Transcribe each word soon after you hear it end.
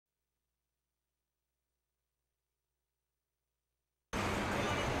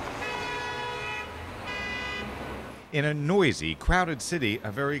In a noisy, crowded city,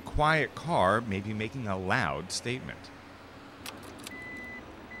 a very quiet car may be making a loud statement.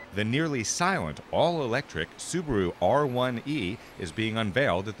 The nearly silent, all-electric Subaru R-1e is being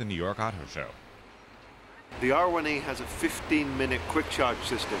unveiled at the New York Auto Show. The R-1e has a 15-minute quick charge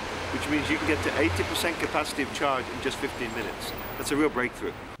system, which means you can get to 80% capacity of charge in just 15 minutes. That's a real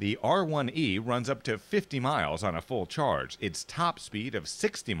breakthrough. The R-1e runs up to 50 miles on a full charge. Its top speed of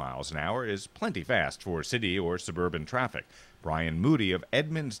 60 miles an hour is plenty fast for city or suburban traffic. Brian Moody of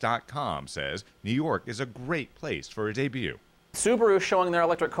Edmunds.com says New York is a great place for a debut. Subaru showing their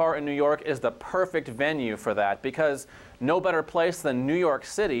electric car in New York is the perfect venue for that, because no better place than New York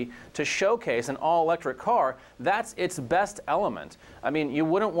City to showcase an all-electric car. That's its best element. I mean, you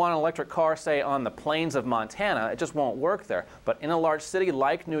wouldn't want an electric car, say, on the plains of Montana. It just won't work there. But in a large city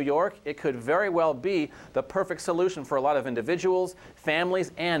like New York, it could very well be the perfect solution for a lot of individuals,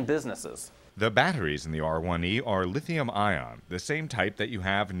 families, and businesses. The batteries in the R-1e are lithium-ion, the same type that you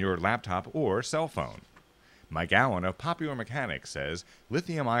have in your laptop or cell phone. Mike Allen of Popular Mechanics says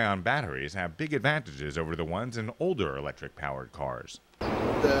lithium-ion batteries have big advantages over the ones in older electric-powered cars.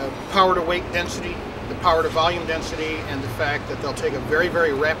 The power-to-weight density, the power-to-volume density, and the fact that they'll take a very,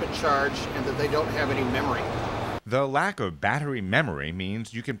 very rapid charge and that they don't have any memory. The lack of battery memory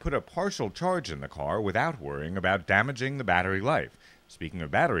means you can put a partial charge in the car without worrying about damaging the battery life. Speaking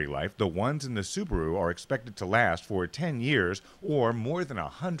of battery life, the ones in the Subaru are expected to last for 10 years or more than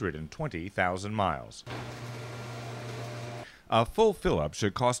 120,000 miles. A full fill-up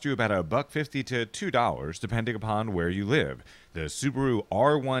should cost you about $1.50 to $2 depending upon where you live. The Subaru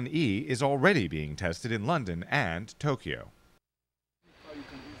R-1e is already being tested in London and Tokyo.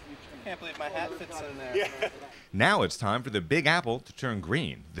 I can't believe my hat fits in there. Yeah. Now it's time for the Big Apple to turn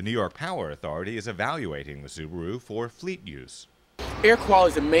green. The New York Power Authority is evaluating the Subaru for fleet use. Air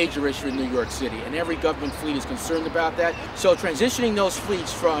quality is a major issue in New York City, and every government fleet is concerned about that. So transitioning those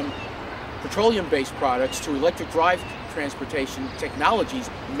fleets from petroleum-based products to electric drive transportation technologies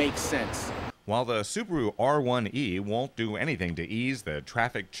makes sense. While the Subaru R-1e won't do anything to ease the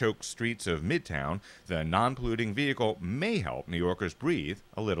traffic-choked streets of Midtown, the non-polluting vehicle may help New Yorkers breathe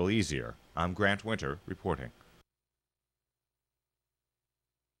a little easier. I'm Grant Winter reporting.